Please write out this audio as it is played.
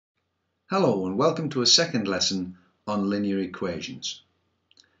Hello and welcome to a second lesson on linear equations.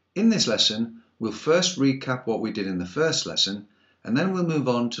 In this lesson we'll first recap what we did in the first lesson and then we'll move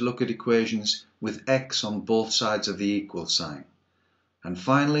on to look at equations with x on both sides of the equal sign. And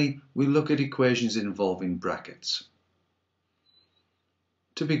finally we'll look at equations involving brackets.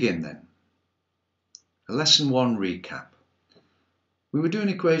 To begin then, a lesson 1 recap. We were doing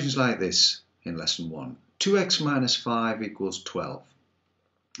equations like this in lesson 1. 2x minus 5 equals 12.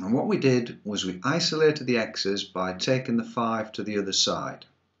 And what we did was we isolated the x's by taking the 5 to the other side.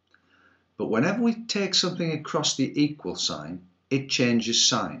 But whenever we take something across the equal sign, it changes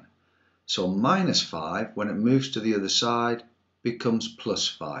sign. So minus 5, when it moves to the other side, becomes plus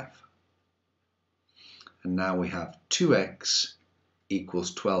 5. And now we have 2x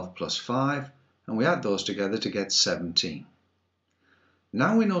equals 12 plus 5, and we add those together to get 17.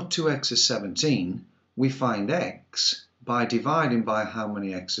 Now we know 2x is 17, we find x by dividing by how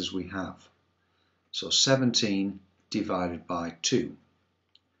many x's we have. So 17 divided by 2.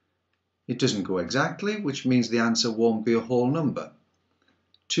 It doesn't go exactly, which means the answer won't be a whole number.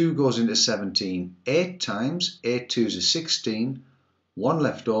 2 goes into 17 8 times, 8 2s is 16, 1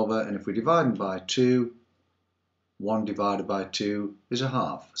 left over, and if we divide them by 2, 1 divided by 2 is a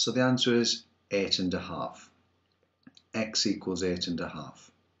half. So the answer is 8.5. X equals 8.5.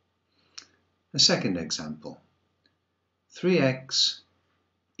 A second example. 3x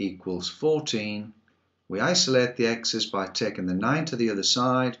equals 14. We isolate the x's by taking the 9 to the other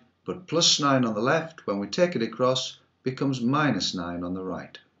side, but plus 9 on the left, when we take it across, becomes minus 9 on the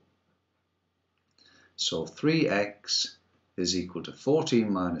right. So 3x is equal to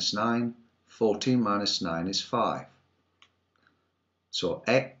 14 minus 9. 14 minus 9 is 5. So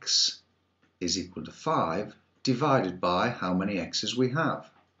x is equal to 5 divided by how many x's we have.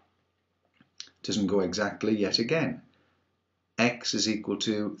 Doesn't go exactly yet again. X is equal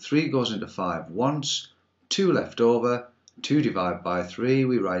to 3 goes into 5 once, 2 left over, 2 divided by 3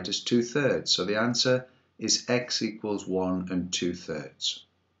 we write as 2/3. So the answer is x equals 1 2/3.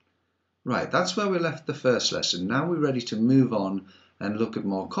 Right, that's where we left the first lesson. Now we're ready to move on and look at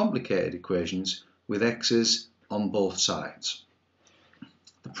more complicated equations with x's on both sides.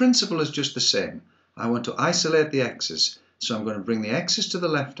 The principle is just the same. I want to isolate the x's, so I'm going to bring the x's to the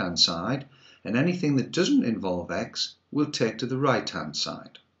left hand side, and anything that doesn't involve x we'll take to the right hand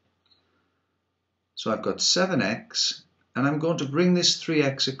side. So I've got 7x and I'm going to bring this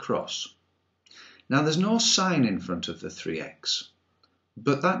 3x across. Now there's no sign in front of the 3x,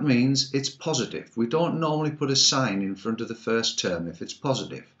 but that means it's positive. We don't normally put a sign in front of the first term if it's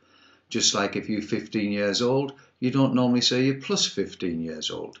positive. Just like if you're 15 years old, you don't normally say you're plus 15 years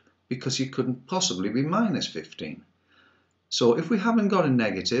old because you couldn't possibly be minus 15. So if we haven't got a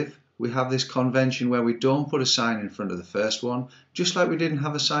negative, we have this convention where we don't put a sign in front of the first one, just like we didn't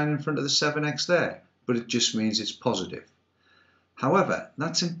have a sign in front of the 7x there, but it just means it's positive. However,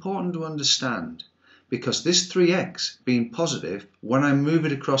 that's important to understand, because this 3x being positive, when I move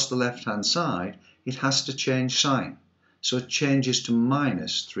it across the left hand side, it has to change sign. So it changes to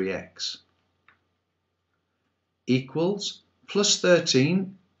minus 3x. Equals, plus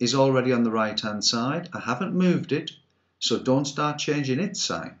 13 is already on the right hand side. I haven't moved it, so don't start changing its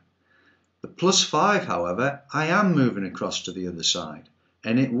sign. The plus 5, however, I am moving across to the other side,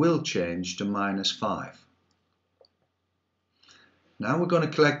 and it will change to minus 5. Now we're going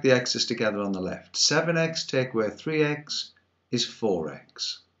to collect the x's together on the left. 7x take away 3x is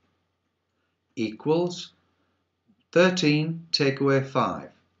 4x. Equals 13 take away 5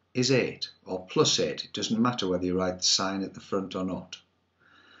 is 8, or plus 8. It doesn't matter whether you write the sign at the front or not.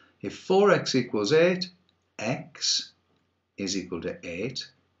 If 4x equals 8, x is equal to 8.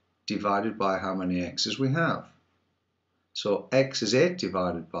 Divided by how many x's we have. So x is 8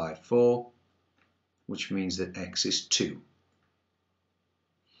 divided by 4, which means that x is 2.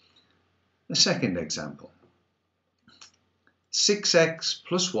 A second example. 6x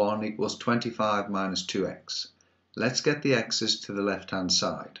plus 1 equals 25 minus 2x. Let's get the x's to the left hand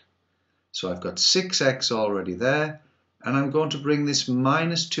side. So I've got 6x already there, and I'm going to bring this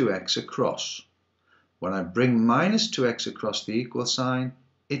minus 2x across. When I bring minus 2x across the equal sign,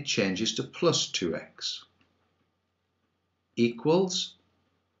 it changes to plus 2x. Equals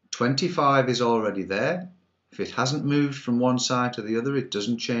 25 is already there. If it hasn't moved from one side to the other, it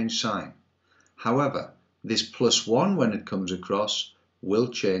doesn't change sign. However, this plus 1 when it comes across will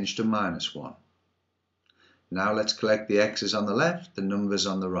change to minus 1. Now let's collect the x's on the left, the numbers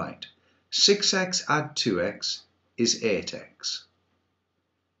on the right. 6x add 2x is 8x.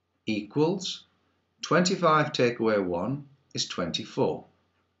 Equals 25 take away 1 is 24.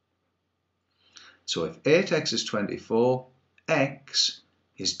 So if 8x is 24, x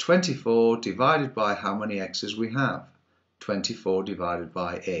is 24 divided by how many x's we have? 24 divided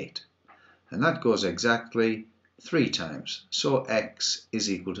by 8. And that goes exactly 3 times. So x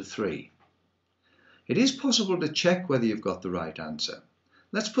is equal to 3. It is possible to check whether you've got the right answer.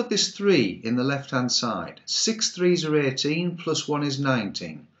 Let's put this 3 in the left-hand side. 6 3s are 18, plus 1 is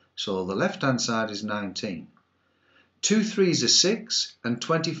 19. So the left-hand side is 19. 2 3s are 6, and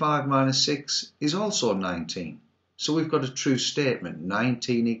 25 minus 6 is also 19. So we've got a true statement,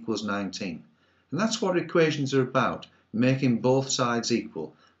 19 equals 19. And that's what equations are about, making both sides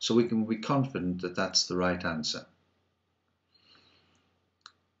equal, so we can be confident that that's the right answer.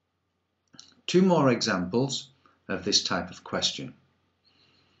 2 more examples of this type of question.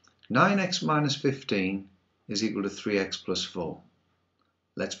 9x minus 15 is equal to 3x plus 4.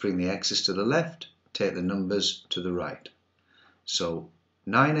 Let's bring the x's to the left, take the numbers to the right. So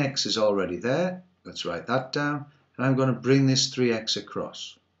 9x is already there, let's write that down, and I'm going to bring this 3x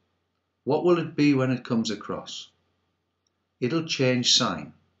across. What will it be when it comes across? It'll change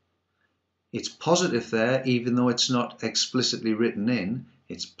sign. It's positive there, even though it's not explicitly written in.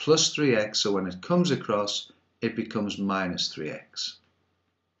 It's plus 3x, so when it comes across, it becomes minus 3x.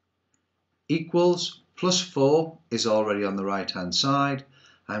 Equals plus 4 is already on the right-hand side.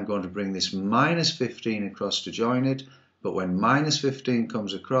 I'm going to bring this minus 15 across to join it, but when minus 15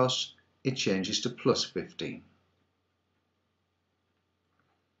 comes across, it changes to plus 15.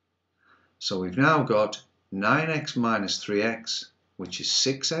 So we've now got 9x minus 3x, which is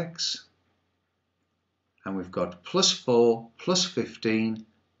 6x, and we've got plus 4 plus 15,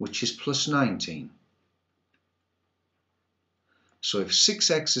 which is plus 19. So if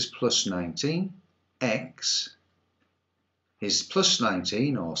 6x is plus 19, x is plus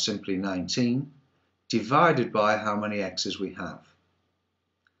 19, or simply 19, divided by how many x's we have.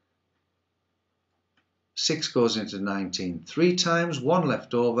 6 goes into 19 3 times, 1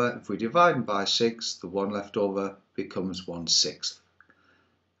 left over. If we divide them by 6, the 1 left over becomes 1/6.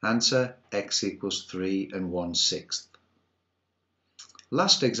 Answer, x equals 3 and 1/6.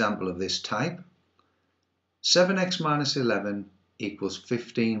 Last example of this type, 7x minus 11 equals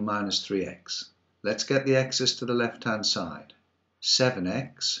 15 minus 3x. Let's get the x's to the left-hand side.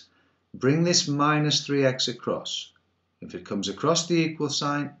 7x, bring this minus 3x across. If it comes across the equal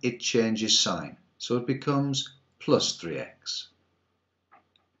sign, it changes sign. So it becomes plus 3x.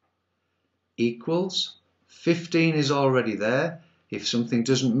 Equals, 15 is already there. If something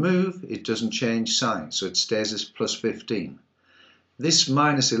doesn't move, it doesn't change sign, so it stays as plus 15. This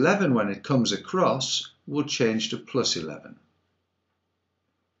minus 11, when it comes across, will change to plus 11.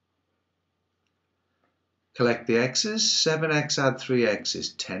 Collect the x's. 7x add 3x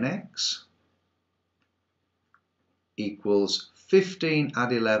is 10x. Equals 15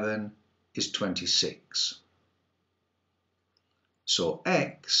 add 11 is 26. So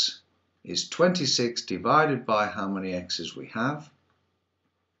x is 26 divided by how many x's we have.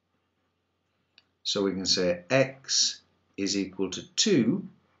 So we can say x is equal to 2.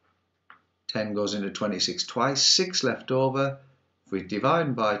 10 goes into 26 twice, 6 left over. If we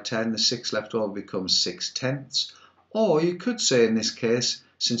divide by 10, the 6 left over becomes 6/10. Or you could say in this case,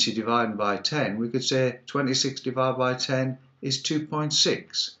 since you're dividing by 10, we could say 26 divided by 10 is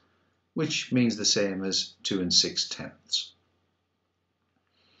 2.6, which means the same as 2 6/10.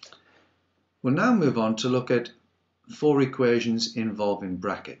 We'll now move on to look at 4 equations involving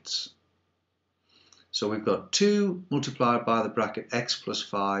brackets. So we've got 2 multiplied by the bracket x plus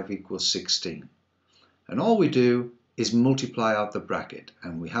 5 equals 16. And all we do is multiply out the bracket,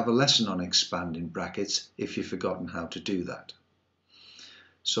 and we have a lesson on expanding brackets if you've forgotten how to do that.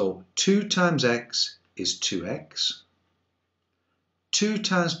 So 2 times x is 2x. 2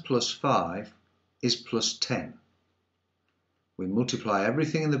 times plus 5 is plus 10. We multiply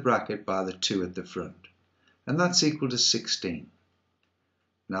everything in the bracket by the 2 at the front, and that's equal to 16.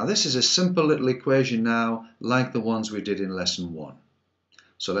 Now this is a simple little equation now, like the ones we did in lesson 1.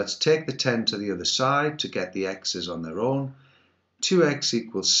 So let's take the 10 to the other side to get the x's on their own. 2x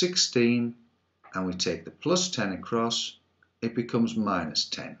equals 16, and we take the plus 10 across, it becomes minus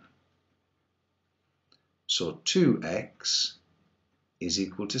 10. So 2x is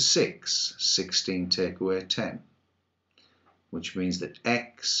equal to 6. 16 take away 10, which means that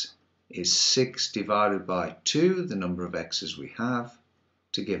x is 6 divided by 2, the number of x's we have,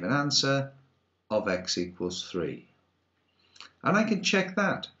 to give an answer of x equals 3. And I can check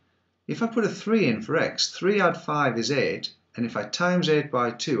that. If I put a 3 in for x, 3 add 5 is 8, and if I times 8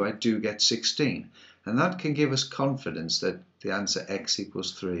 by 2, I do get 16. And that can give us confidence that the answer x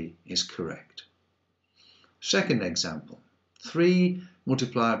equals 3 is correct. Second example, 3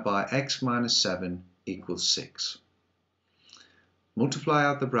 multiplied by x minus 7 equals 6. multiply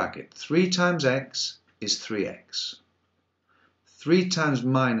out the bracket. 3 times x is 3x. 3 times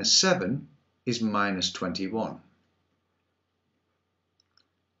minus 7 is minus 21.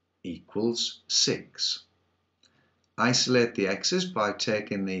 Equals 6. Isolate the x's by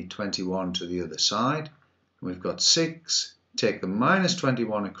taking the 21 to the other side. We've got 6. Take the minus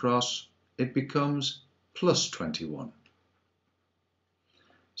 21 across. It becomes plus 21.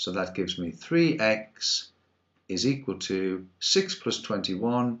 So that gives me 3x is equal to 6 plus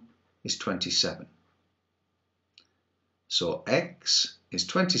 21 is 27. So x is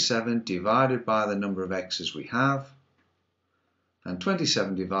 27 divided by the number of x's we have, and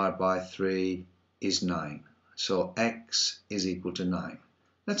 27 divided by 3 is 9. So x is equal to 9.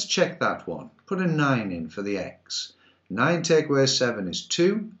 Let's check that one. Put a 9 in for the x. 9 take away 7 is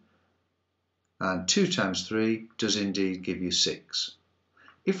 2, and 2 times 3 does indeed give you 6.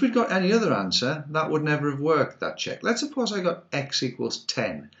 If we'd got any other answer, that would never have worked, that check. Let's suppose I got x equals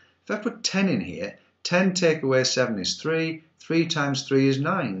 10. If I put 10 in here, 10 take away 7 is 3. 3 times 3 is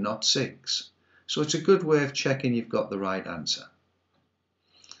 9, not 6. So it's a good way of checking you've got the right answer.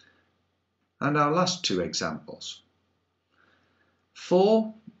 And our last two examples.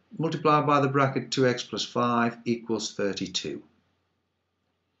 4 multiplied by the bracket 2x plus 5 equals 32.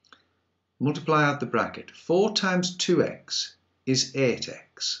 Multiply out the bracket. 4 times 2x is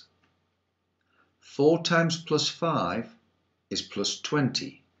 8x. 4 times plus 5 is plus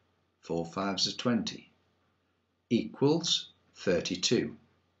 20. 4 5s are 20. Equals 32.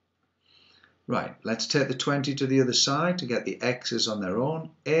 Right, let's take the 20 to the other side to get the x's on their own.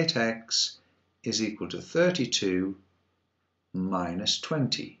 8x is equal to 32 minus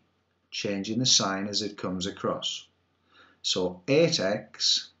 20. Changing the sign as it comes across. So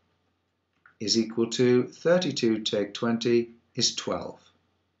 8x is equal to 32 take 20 is 12.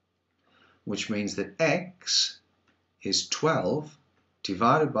 Which means that x is 12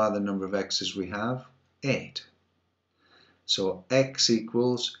 divided by the number of x's we have, 8. So x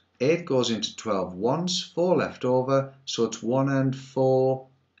equals 8 goes into 12 once, 4 left over, so it's 1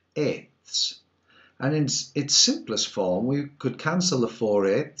 4/8. And in its simplest form, we could cancel the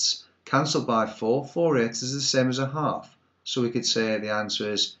 4/8, cancel by 4, 4/8 is the same as a half. So we could say the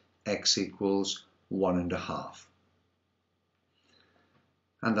answer is x equals 1 1/2.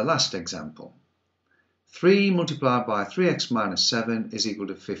 And the last example. 3 multiplied by 3x minus 7 is equal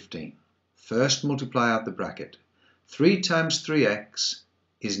to 15. First multiply out the bracket. 3 times 3x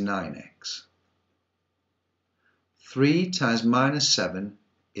is 9x. 3 times minus 7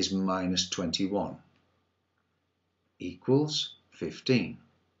 is minus 21. Equals 15.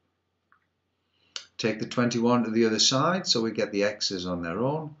 Take the 21 to the other side so we get the x's on their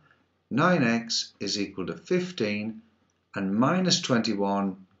own. 9x is equal to 15, and minus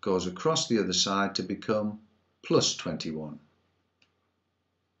 21 goes across the other side to become plus 21.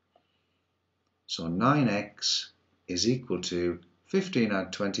 So 9x is equal to 15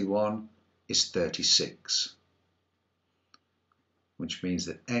 add 21 is 36. Which means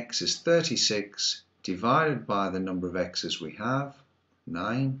that x is 36 divided by the number of x's we have,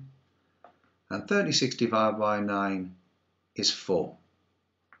 9. And 36 divided by 9 is 4.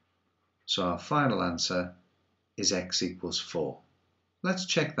 So our final answer is x equals 4. Let's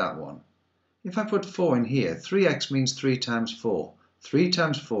check that one. If I put 4 in here, 3x means 3 times 4. 3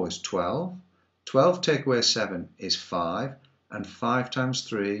 times 4 is 12. 12 take away 7 is 5. And 5 times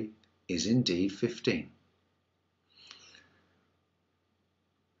 3 is indeed 15.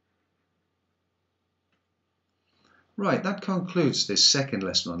 Right, that concludes this second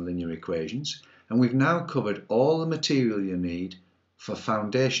lesson on linear equations, and we've now covered all the material you need for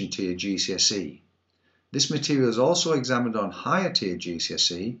foundation tier GCSE. This material is also examined on higher tier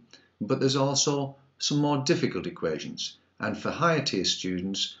GCSE, but there's also some more difficult equations, and for higher tier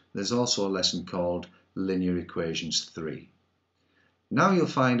students there's also a lesson called Linear Equations 3. Now you'll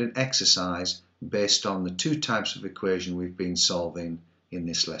find an exercise based on the two types of equation we've been solving in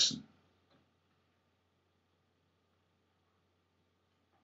this lesson.